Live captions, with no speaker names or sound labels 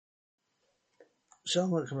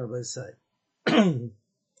Shalom Aleichem Rabbi Say.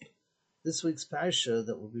 This week's parsha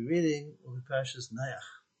that we'll be reading will be Parshas Noach.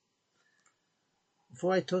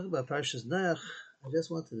 Before I talk about Parshas Noach, I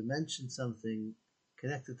just wanted to mention something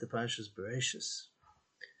connected to Parshas Bereshis.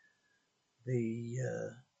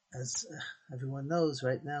 As everyone knows,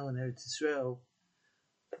 right now in Eretz Yisrael,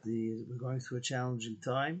 we're going through a challenging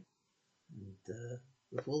time, and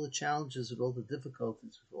with all the challenges, with all the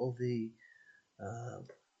difficulties, with all the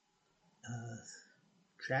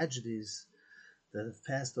tragedies that have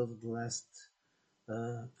passed over the last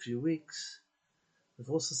few weeks,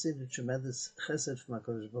 we've also seen the tremendous chesed from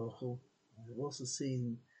HaKadosh Baruch Hu. We've also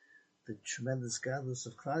seen the tremendous godless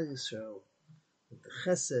of Klal Yisrael, with the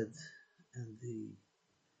chesed and the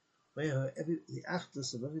way how the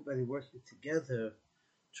achdus of everybody working together,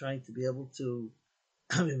 trying to be able to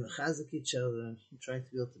mechazik each other, trying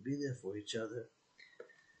to be able to be there for each other.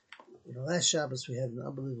 In the last Shabbos, we had an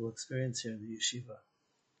unbelievable experience here in the yeshiva.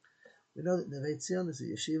 We know that Neve Tzion is a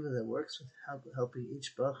yeshiva that works with helping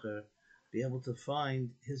each bacher be able to find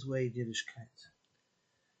his way in Yiddishkeit.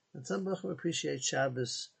 And some bacher appreciate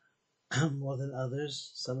Shabbos more than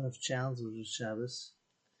others. Some have challenges with Shabbos.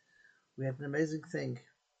 We had an amazing thing.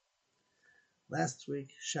 Last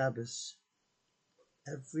week, Shabbos,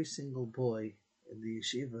 every single boy in the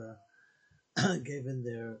yeshiva gave in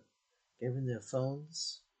their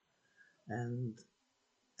phones and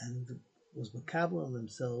was makabel on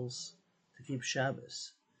themselves to keep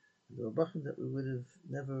Shabbos. And there were bachim that we would have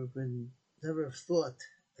never have thought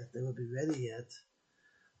that they would be ready yet,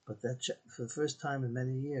 but that for the first time in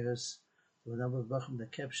many years, there were a number of bachim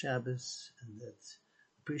that kept Shabbos and that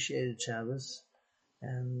appreciated Shabbos,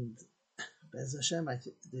 and Be'ez Hashem, I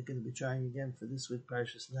think they're going to be trying again for this week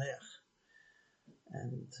Parshas Noach.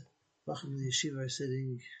 And bachim in the yeshiva are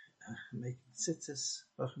sitting, making tzitzis.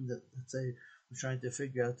 Bachim that, let's say, we're trying to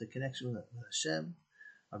figure out the connection with Hashem,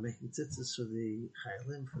 are making tzitzis for the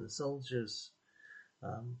chayalim, for the soldiers.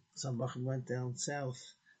 Some bachim went down south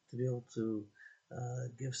to be able to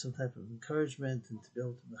give some type of encouragement and to be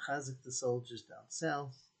able to mechazik the soldiers down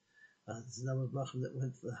south. There's a number of bachim that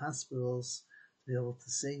went to the hospitals to be able to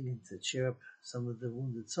sing and to cheer up some of the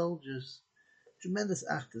wounded soldiers. Tremendous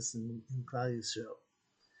achdus in Klal Yisrael.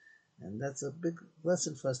 And that's a big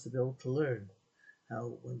lesson for us to be able to learn.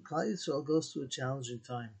 How when Klal Yisrael goes through a challenging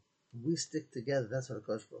time, we stick together. That's what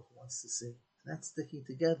HaKadosh Baruch Hu wants to see. And that sticking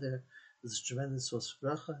together is a tremendous source of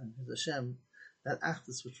bracha. And with Hashem, that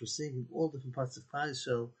achdus which we're seeing in all different parts of Klal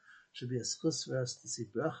Yisrael should be a schus for us to see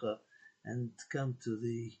bracha and to come to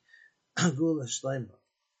the Gula Shleima.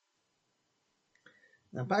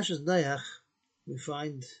 Now, Parshas Noach, we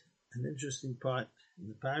find an interesting part in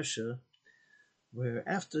the parsha where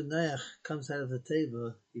after Noach comes out of the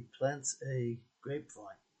teva, he plants a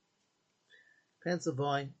grapevine. Plants a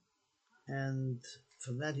vine, and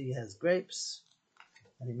from that he has grapes,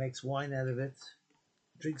 and he makes wine out of it,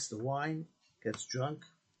 drinks the wine, gets drunk,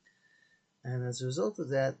 and as a result of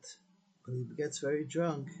that, when he gets very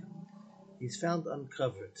drunk, he's found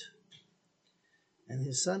uncovered. And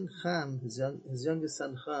his son Cham, his youngest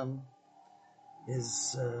son Cham,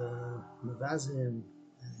 is mevazim,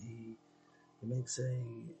 and he makes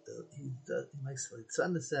like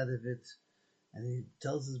tzanis out of it, and he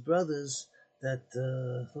tells his brothers that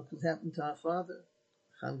look what happened to our father.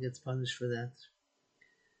 Cham gets punished for that.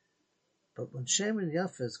 But when Shem and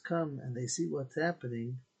Yafes come and they see what's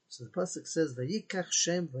happening, so the pasuk says, "Vayikach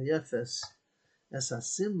Shem v'Yafes es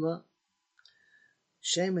hasimla."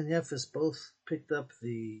 Shem and Yafes both picked up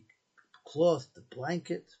the cloth, the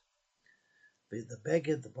blanket, the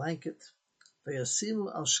beged, the blanket.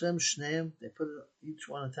 Vayasimu al Shem shneim. They put it each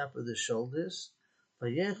one on top of their shoulders.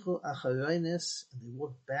 Vayechu acharoines, and they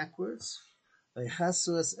walked backwards.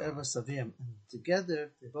 Vayechasu es ever savim, and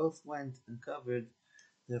together they both went and covered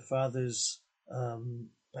their father's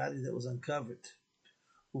body that was uncovered.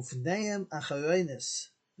 Ufneim acharoines,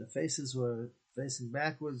 the faces were facing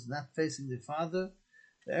backwards, not facing their father.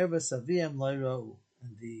 The ever savim loyro,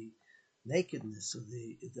 and the nakedness of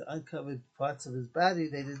the uncovered parts of his body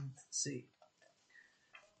they didn't see.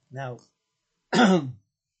 Now,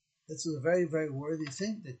 this was a very, very worthy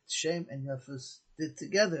thing that Shem and Yafes did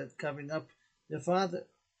together, covering up their father.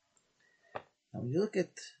 Now, when you look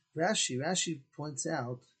at Rashi points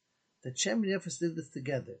out that Shem and Yafes did this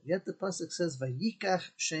together. Yet the pasuk says,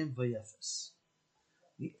 "Vayikach Shem v'Yafes."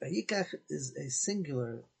 Vayikach is a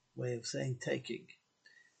singular way of saying taking,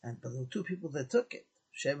 but there were two people that took it,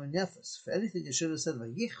 Shem and Yafes. For anything, you should have said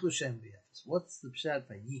Vayichu Shem v'Yafes. What's the pshat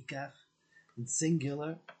Vayikach in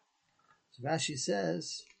singular? So Rashi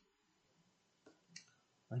says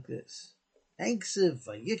like this: Enksiv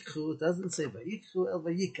Vayikchu, it doesn't say Vayikchu el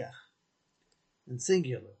Vayikach. in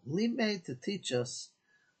singular. Limei, to teach us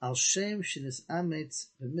al shem shinis ametz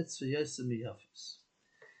b'mitzvah yosem miyafis.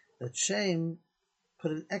 That Shem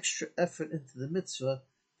put an extra effort into the mitzvah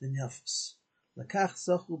than Yafis. Lakach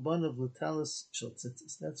zachu banav l'talis shel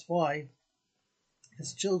tzitzis. That's why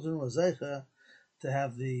his children were zeicha to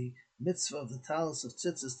have the mitzvah of the talis of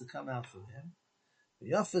tzitzis to come out from him.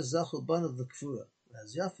 Yafis zachu banav l'kfura.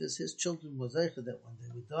 Whereas Yafis, his children were zeicha that when they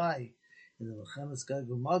would die in the Mechemes Gog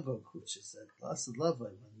Magog, which is at Lasad Lavai,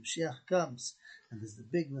 when Mashiach comes, and there's the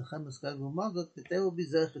big Mechemes Gog Magog, that they will be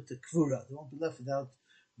zeicha to kfura. They won't be left without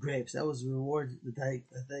graves. That was the reward that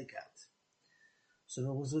they got. So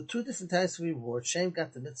there was two different types of reward. Shem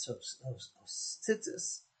got the mitzvah of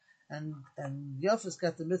tzitzis, and Yafis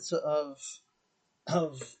got the mitzvah of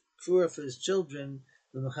kfura for his children,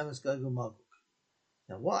 the Mechemes Gog Magog.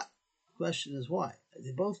 Now why? The question is why?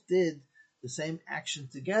 They both did the same action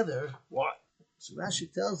together. Why? So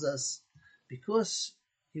Rashi tells us because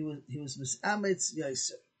he was misametz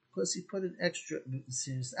yaser, because he put an extra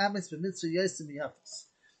misametz b'mitzvah yaser miyafis.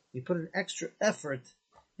 He put an extra effort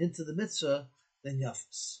into the mitzvah than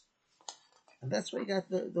Yafis. And that's why he got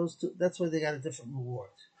those two. That's why they got a different reward.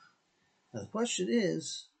 Now the question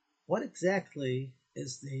is, what exactly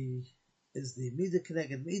is the midah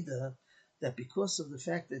keneged midah that because of the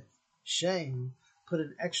fact that Shem put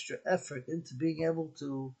an extra effort into being able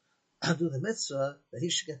to do the mitzvah, that he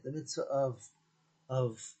should get the mitzvah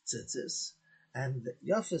of tzitzis, and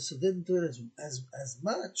Yafis, who didn't do it as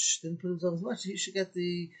much, didn't put himself as much, he should get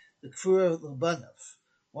the kfura l'banav.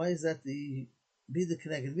 Why is that the midah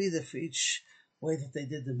keneged midah for each way that they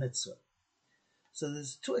did the mitzvah? So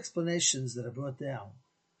there's two explanations that are brought down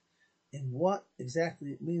in what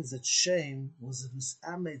exactly it means that Shem was a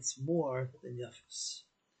misametz more than Yafis.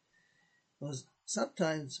 Because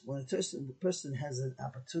sometimes when the person has an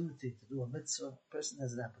opportunity to do a mitzvah, a person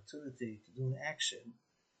has an opportunity to do an action,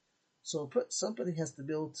 so somebody has to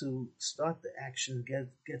be able to start the action and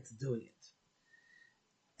get to doing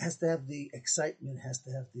it. Has to have the excitement, has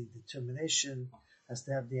to have the determination, has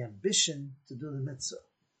to have the ambition to do the mitzvah.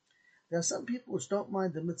 There are some people which don't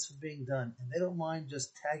mind the mitzvah being done, and they don't mind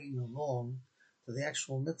just tagging along to the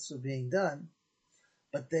actual mitzvah being done,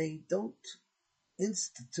 but they don't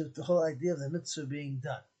institute the whole idea of the mitzvah being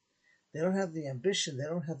done. They don't have the ambition, they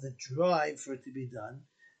don't have the drive for it to be done,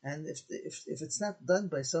 and if it's not done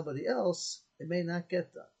by somebody else, it may not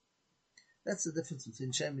get done. That's the difference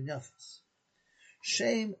between Shem and Yafis.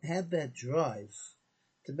 Shem had that drive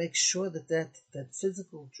to make sure that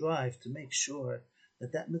physical drive to make sure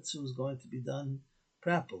that mitzvah was going to be done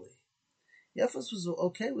properly. Yafis was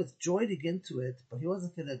okay with joining into it, but he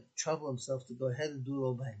wasn't going to trouble himself to go ahead and do it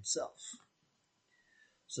all by himself.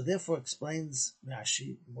 So therefore, explains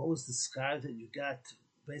Rashi, what was the scar that you got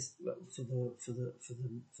based for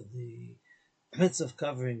the mitzvah of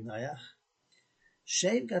covering Nayach?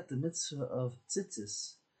 Shem got the mitzvah of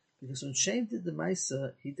tzitzis because when Shem did the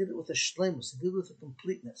Maisa, he did it with a shleimus, he did it with a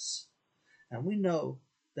completeness, and we know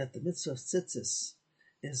that the mitzvah of tzitzis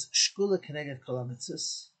is shkula keneged kol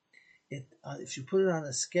mitzvahs. If you put it on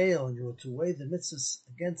a scale and you were to weigh the mitzvahs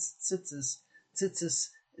against tzitzis,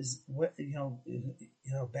 tzitzis is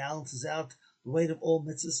balances out. The weight of all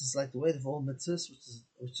mitzvahs is like the weight of all mitzvahs,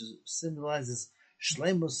 which symbolizes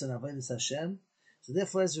shleimus and avodas Hashem. So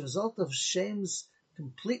therefore, as a result of Shem's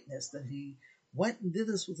completeness, that he went and did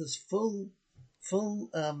this with his full,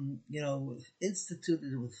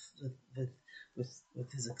 instituted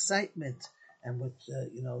with his excitement and with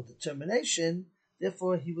determination.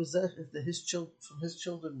 Therefore, he was that from his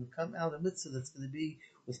children would come out a mitzvah that's going to be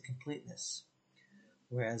with completeness.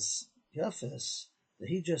 Whereas Yafis, that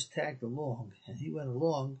he just tagged along and he went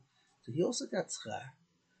along, so he also got schar,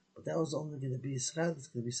 but that was only going to be schar. That's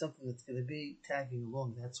going to be something that's going to be tagging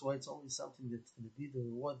along. That's why it's only something that's going to be the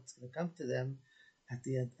reward that's going to come to them at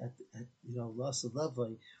the end. At Lasad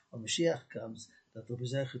Lavai, or Mashiach comes, that they'll be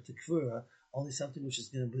zecher to kfura, only something which is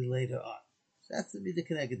going to be later on. So that's the midah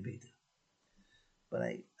keneged midah. But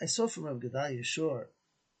I saw from Rabbi Gedalia Yeshua,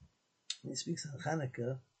 when he speaks on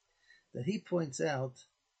Hanukkah, that he points out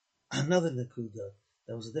another nakuda,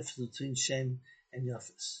 that was a difference between Shem and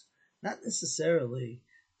Yafis. Not necessarily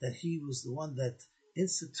that he was the one that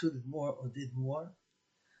instituted more or did more,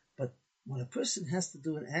 but when a person has to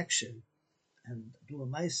do an action and do a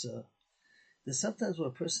maisa, there's sometimes where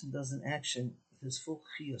a person does an action with his full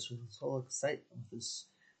chiyus, with his whole excitement, with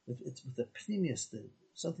a pnimius,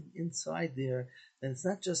 something inside there, that it's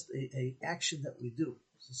not just a action that we do.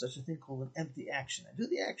 There's such a thing called an empty action. I do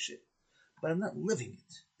the action, but I'm not living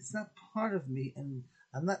it. It's not part of me, and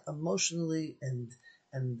I'm not emotionally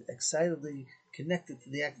and excitedly connected to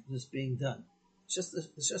the act that's being done. It's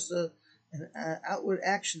just outward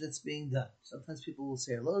action that's being done. Sometimes people will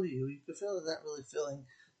say hello to you. You can feel they're not really feeling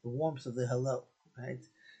the warmth of the hello, right?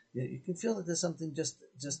 You can feel that there's something just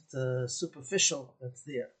superficial that's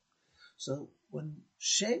there. So when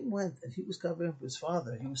Shem went and he was covering up his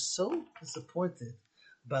father, he was so disappointed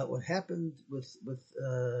about what happened with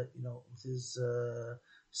his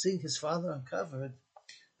seeing his father uncovered.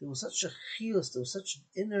 There was such a chiyus, there was such an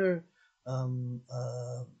inner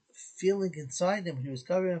feeling inside him when he was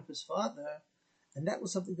covering up his father, and that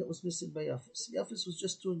was something that was missing by Yafis. Yafis was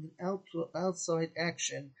just doing an outside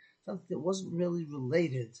action, something that wasn't really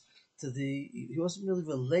related to he wasn't really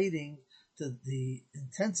relating to the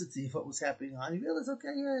intensity of what was happening on. He realized,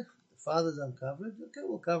 okay, yeah, the father's uncovered, okay,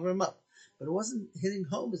 we'll cover him up. But it wasn't hitting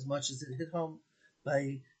home as much as it hit home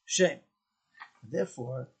by Shem.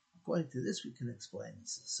 Therefore, according to this, we can explain,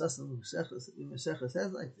 Masechah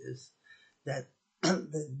says like this, that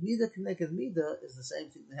the Midah connected Midah is the same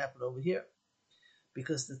thing that happened over here.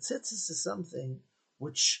 Because the tzitzis is something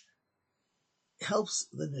which helps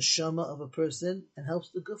the neshama of a person and helps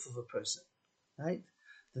the guf of a person, right?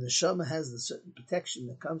 The neshama has the certain protection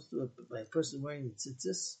that comes to it by a person wearing the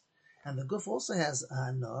tzitzis, and the guf also has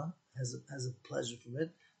ana, has a pleasure from it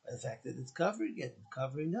by the fact that it's covering it,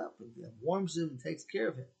 covering up, it warms him and takes care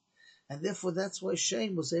of him. And therefore, that's why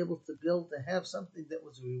Shem was able to have something that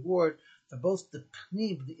was a reward for both the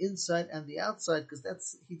pnim, the inside, and the outside,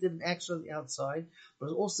 because he did an action on the outside, but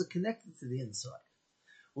it was also connected to the inside.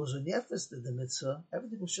 Whereas when Yefes did the mitzvah,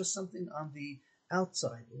 everything was just something on the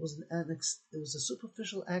outside. It was it was a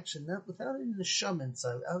superficial action, not without any neshama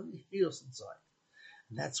inside, without any chiyus inside.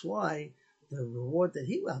 And that's why the reward that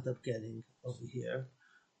he wound up getting over here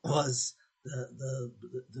was the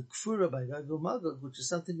kfura by Gagul Magog, which is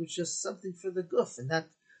just something for the guf and not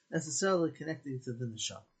necessarily connecting to the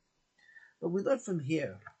neshama. But we learn from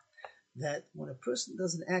here that when a person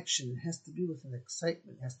does an action, it has to be with an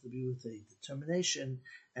excitement, it has to be with a determination,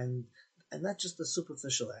 and not just a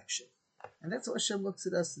superficial action. And that's how Hashem looks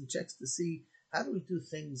at us and checks to see how do we do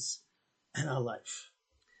things in our life.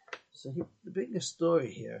 So the bigger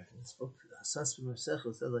story here in this book, Asas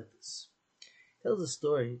B'Masechah, says like this. It tells a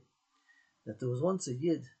story that there was once a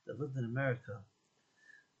Yid that lived in America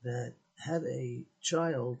that had a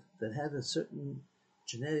child that had a certain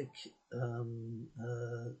genetic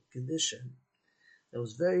condition that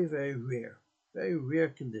was very, very rare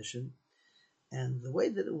condition. And the way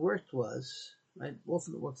that it worked was, right,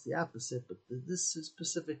 often it works the opposite, but in this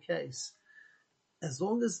specific case, as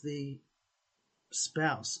long as the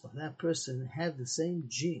spouse of that person had the same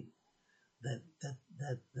gene that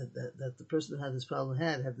the person who had this problem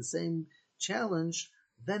had the same challenge,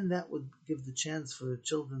 then that would give the chance for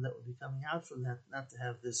children that would be coming out from that not to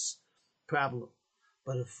have this problem.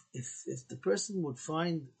 But if the person would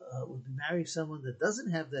marry someone that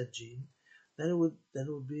doesn't have that gene, then it would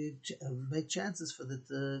make chances for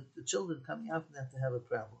the children coming out from that to have a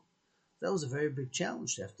problem. That was a very big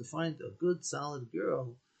challenge to have to find a good solid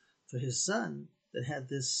girl for his son to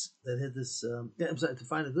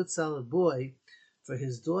find a good solid boy for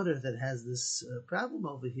his daughter that has this problem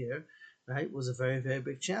over here, right, was a very, very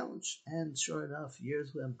big challenge. And sure enough,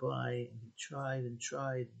 years went by, and he tried and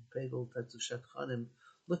paid all types of shadchanim,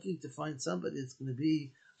 looking to find somebody that's going to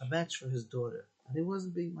be a match for his daughter. And he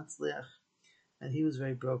wasn't being matzliach, and he was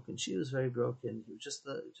very broken. She was very broken. He was just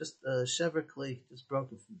shever kli, just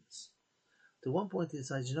broken from this. To one point, he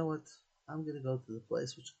decided, you know what? I'm going to go to the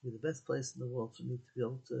place which will be the best place in the world for me to be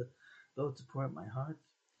able to go to pour out my heart.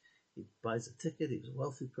 He buys a ticket. He was a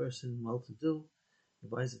wealthy person, well-to-do. He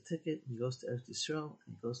buys a ticket, and he goes to Eretz Yisrael,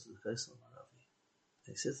 and he goes to the Kaisel Maravi.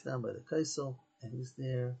 He sits down by the Kaisel, and he's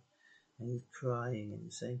there, and he's crying, and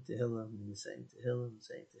he's saying Tehillim,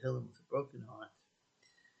 with a broken heart.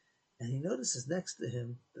 And he notices next to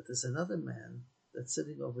him that there's another man that's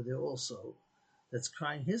sitting over there also, that's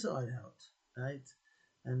crying his heart out, right?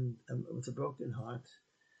 And with a broken heart.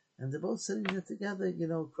 And they're both sitting there together,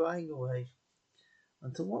 crying away.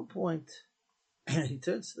 Until one point, he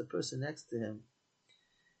turns to the person next to him,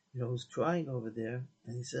 who's crying over there,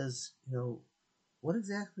 and he says, what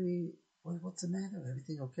exactly, what's the matter?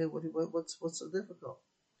 Everything okay? What's so difficult?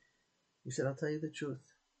 He said, I'll tell you the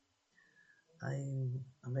truth. I'm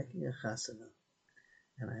making a chasana,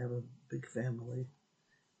 and I have a big family,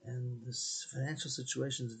 and this financial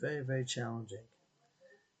situation is very, very challenging.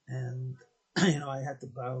 And, I had to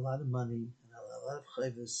borrow a lot of money, and a lot of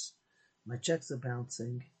chayvus. My checks are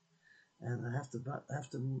bouncing, and I have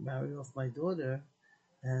to marry off my daughter,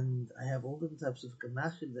 and I have all different types of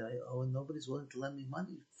gamachim that I owe, and nobody's willing to lend me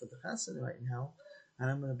money for the chasana right now,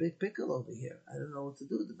 and I'm in a big pickle over here. I don't know what to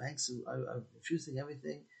do. The banks are refusing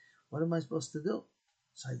everything. What am I supposed to do?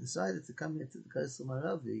 So I decided to come here to the Kaisel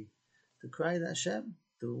Maravi to cry to Hashem,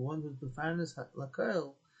 to one who's Befarnas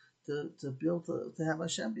Lakoil, to be able to have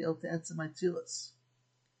Hashem be able to answer my tefillas.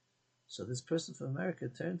 So this person from America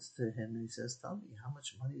turns to him and he says, tell me, how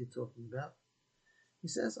much money are you talking about? He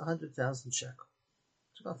says 100,000 shekel.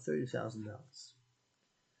 It's about $30,000.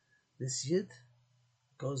 This Yid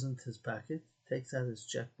goes into his pocket, takes out his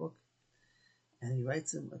checkbook, and he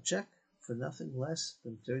writes him a check for nothing less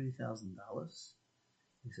than $30,000.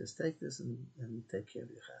 He says, take this and take care of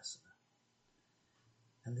your chasana.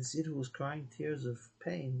 And this Yid who was crying tears of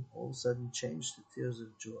pain all of a sudden changed to tears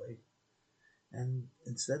of joy. And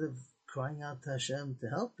instead of crying out to Hashem to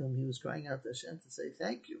help him, he was crying out to Hashem to say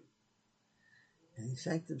thank you. And he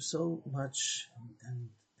thanked him so much and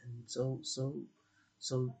so at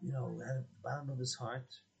the bottom of his heart.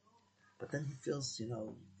 But then he feels,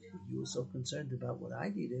 you were so concerned about what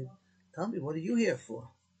I needed. Tell me, what are you here for?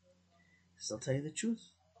 He says, I'll tell you the truth.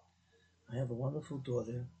 I have a wonderful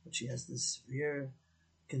daughter, but she has this severe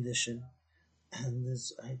condition, and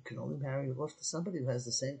I can only marry her off to somebody who has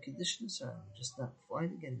the same condition as her. I'm just not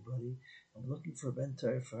finding anybody. I'm looking for a ben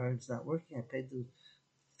Torah for her. It's not working. I paid the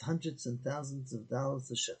hundreds and thousands of dollars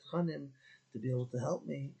to Shadchanim to be able to help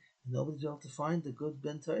me, and nobody's able to find a good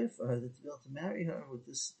ben Torah for her to be able to marry her with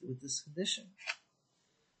this condition.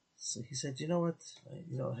 So he said, you know what?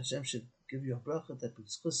 Hashem should give you a bracha that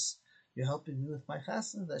because you're helping me with my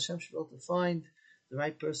chasna, that Hashem should be able to find the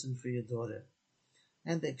right person for your daughter.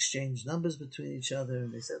 And they exchanged numbers between each other,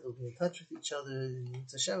 and they said they'll be in touch with each other. And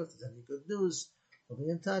Hashem, if there's any good news, they'll be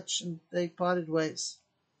in touch, and they parted ways.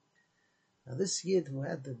 Now this Yid who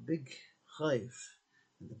had the big chayv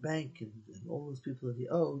in the bank and all those people that he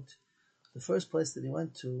owed, the first place that he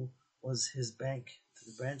went to was his bank, to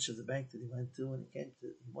the branch of the bank that he went to, and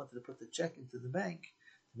he wanted to put the check into the bank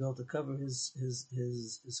to be able to cover his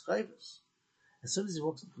chayvus. As soon as he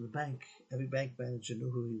walks into the bank, every bank manager knew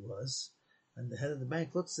who he was, and the head of the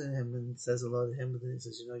bank looks at him and says hello to him, and then he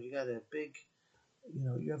says, you got a big,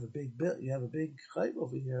 you have a big bill, you have a big chayv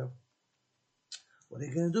over here. What are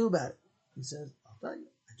you going to do about it? He says, I'll tell you,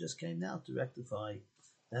 I just came now to rectify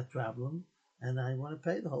that problem, and I want to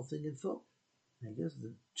pay the whole thing in full. And he gives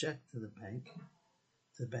the check to the banker,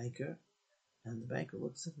 and the banker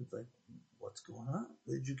looks at him like, what's going on?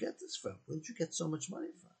 Where did you get this from? Where did you get so much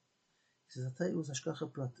money from? He says, I'll tell you, it was Hashgacha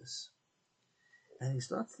Pratis. And he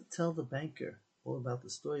starts to tell the banker all about the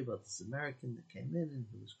story about this American that came in, and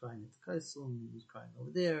he was crying at the Kaisel, and he was crying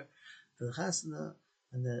over there for the Chasana,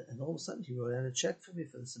 and all of a sudden he wrote out a check for me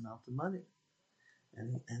for this amount of money.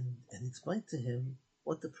 And explained to him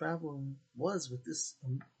what the problem was with this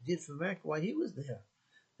Yid from America, why he was there.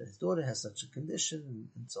 That his daughter has such a condition,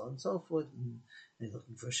 and so on and so forth, and he's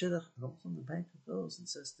looking for a shidduch. And all of a sudden the banker goes and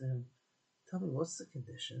says to him, tell me, what's the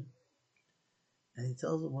condition? And he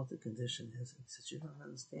tells him what the condition is. And he says, you don't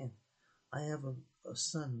understand. I have a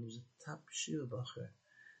son who's a top Shiva Bacher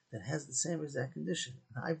that has the same exact condition.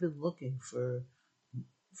 And I've been looking for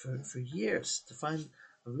years to find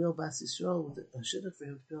a real Bas Yisrael with a shidduch for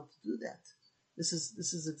him to be able to do that. This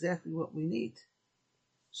is exactly what we need.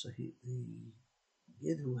 So the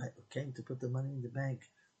Yid who came to put the money in the bank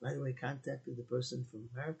right away contacted the person from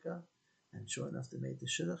America, and sure enough they made the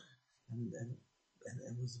shidduch, and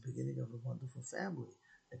it was the beginning of a wonderful family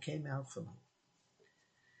that came out from him.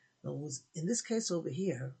 Now, in this case over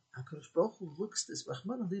here, HaKadosh Baruch Hu looks this,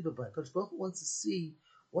 HaKadosh Baruch Hu wants to see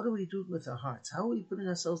what are we doing with our hearts? How are we putting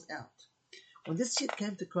ourselves out? When this Yid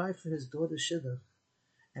came to cry for his daughter shidduch,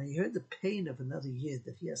 and he heard the pain of another Yid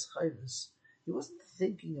that he has chayvus, he wasn't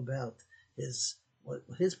thinking about his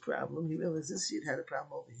problem. He realized this Yid had a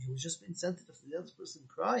problem over here. He was just being sensitive to the other person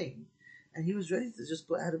crying, and he was ready to just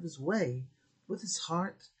go out of his way with his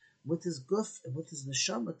heart, with his guf, and with his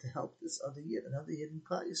neshama to help this other Yid, another Yid in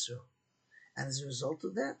Klal Yisrael. And as a result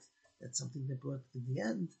of that, that's something that brought in the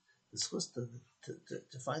end the schus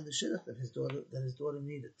to find the shidduch that his daughter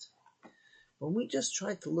needed. When we just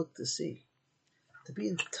try to look to see, to be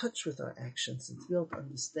in touch with our actions, and to be able to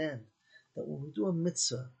understand that when we do a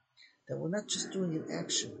mitzvah, that we're not just doing an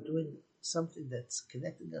action, we're doing something that's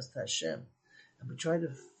connecting us to Hashem, and we try to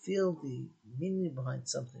feel the meaning behind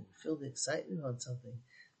something, feel the excitement on something,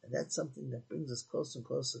 and that's something that brings us closer and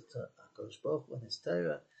closer to HaKadosh Baruch Hu and His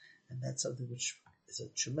Torah, and that's something which is a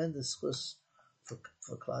tremendous chus for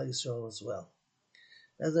Klal Yisrael as well.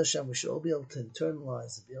 As Hashem, we should all be able to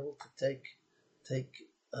internalize and be able to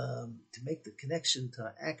to make the connection to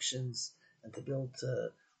our actions, and to be able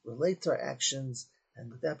to relate to our actions, and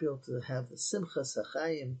with that be able to have the simchas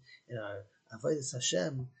hachayim in our avodas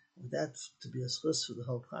Hashem, with that to be a schus for the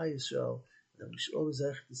whole Klal Yisrael, that we should always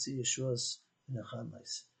have to see Yeshua's in our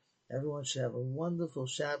chaimais. Everyone should have a wonderful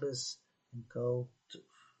Shabbos and Kol Tov.